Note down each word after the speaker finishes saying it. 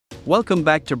Welcome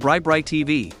back to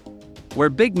brybryTV, where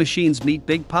big machines meet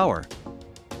big power.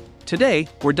 Today,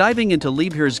 we're diving into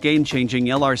Liebherr's game-changing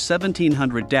LR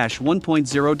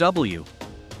 1700-1.0W.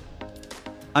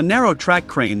 A narrow-track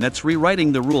crane that's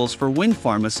rewriting the rules for wind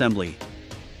farm assembly.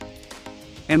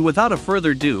 And without a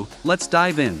further ado, let's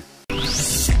dive in.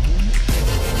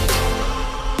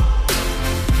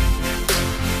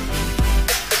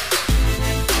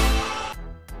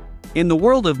 In the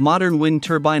world of modern wind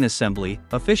turbine assembly,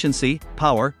 efficiency,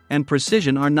 power, and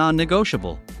precision are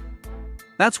non-negotiable.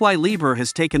 That's why Liebherr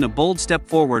has taken a bold step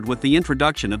forward with the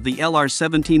introduction of the LR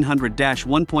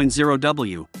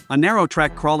 1700-1.0W, a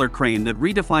narrow-track crawler crane that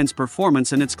redefines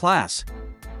performance in its class.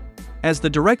 As the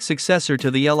direct successor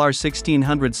to the LR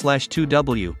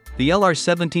 1600-2W, the LR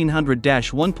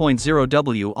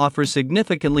 1700-1.0W offers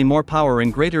significantly more power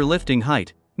and greater lifting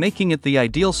height, making it the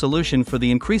ideal solution for the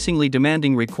increasingly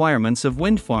demanding requirements of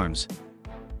wind farms.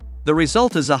 The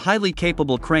result is a highly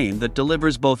capable crane that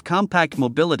delivers both compact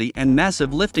mobility and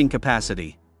massive lifting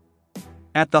capacity.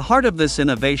 At the heart of this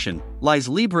innovation lies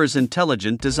Liebherr's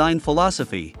intelligent design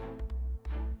philosophy.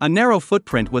 A narrow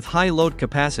footprint with high load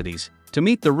capacities, to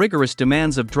meet the rigorous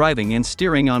demands of driving and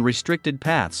steering on restricted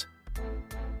paths.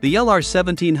 The LR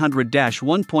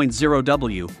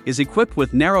 1700-1.0W is equipped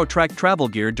with narrow-track travel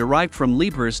gear derived from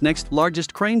Liebherr's next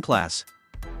largest crane class.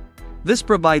 This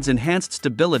provides enhanced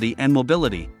stability and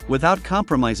mobility, without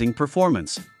compromising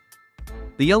performance.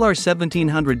 The LR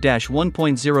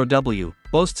 1700-1.0W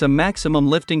boasts a maximum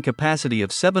lifting capacity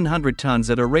of 700 tons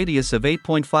at a radius of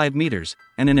 8.5 meters,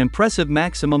 and an impressive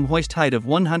maximum hoist height of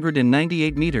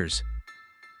 198 meters.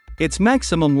 Its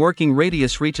maximum working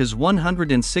radius reaches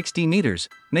 160 meters,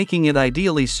 making it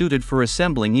ideally suited for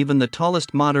assembling even the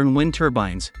tallest modern wind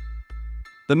turbines.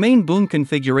 The main boom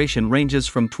configuration ranges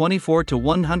from 24 to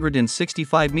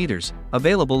 165 meters,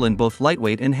 available in both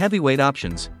lightweight and heavyweight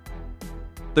options.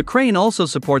 The crane also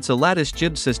supports a lattice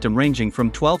jib system ranging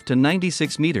from 12 to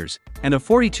 96 meters, and a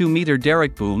 42-meter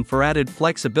derrick boom for added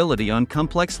flexibility on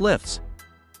complex lifts.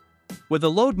 With a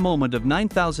load moment of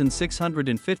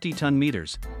 9,650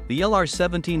 ton-meters, the LR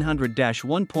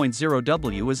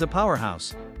 1700-1.0W is a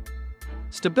powerhouse.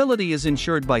 Stability is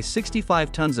ensured by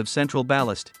 65 tons of central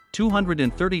ballast,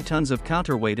 230 tons of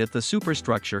counterweight at the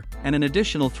superstructure, and an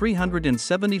additional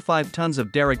 375 tons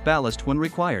of derrick ballast when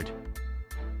required.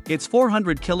 Its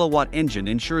 400-kilowatt engine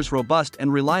ensures robust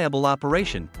and reliable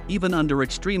operation, even under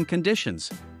extreme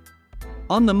conditions.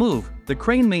 On the move, the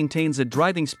crane maintains a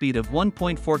driving speed of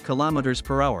 1.4 kilometers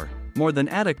per hour, more than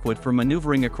adequate for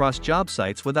maneuvering across job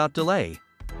sites without delay.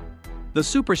 The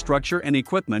superstructure and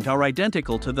equipment are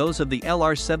identical to those of the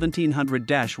LR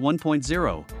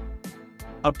 1700-1.0.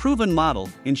 A proven model,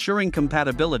 ensuring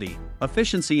compatibility,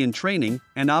 efficiency in training,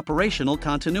 and operational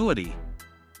continuity.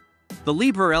 The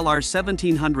Liebherr LR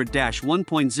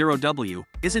 1700-1.0W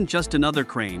isn't just another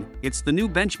crane, it's the new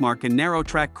benchmark in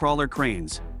narrow-track crawler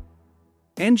cranes.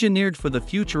 Engineered for the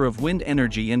future of wind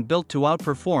energy and built to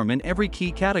outperform in every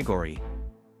key category.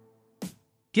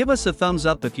 Give us a thumbs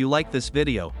up if you like this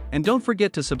video, and don't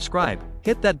forget to subscribe,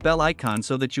 hit that bell icon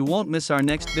so that you won't miss our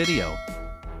next video.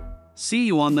 See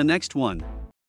you on the next one.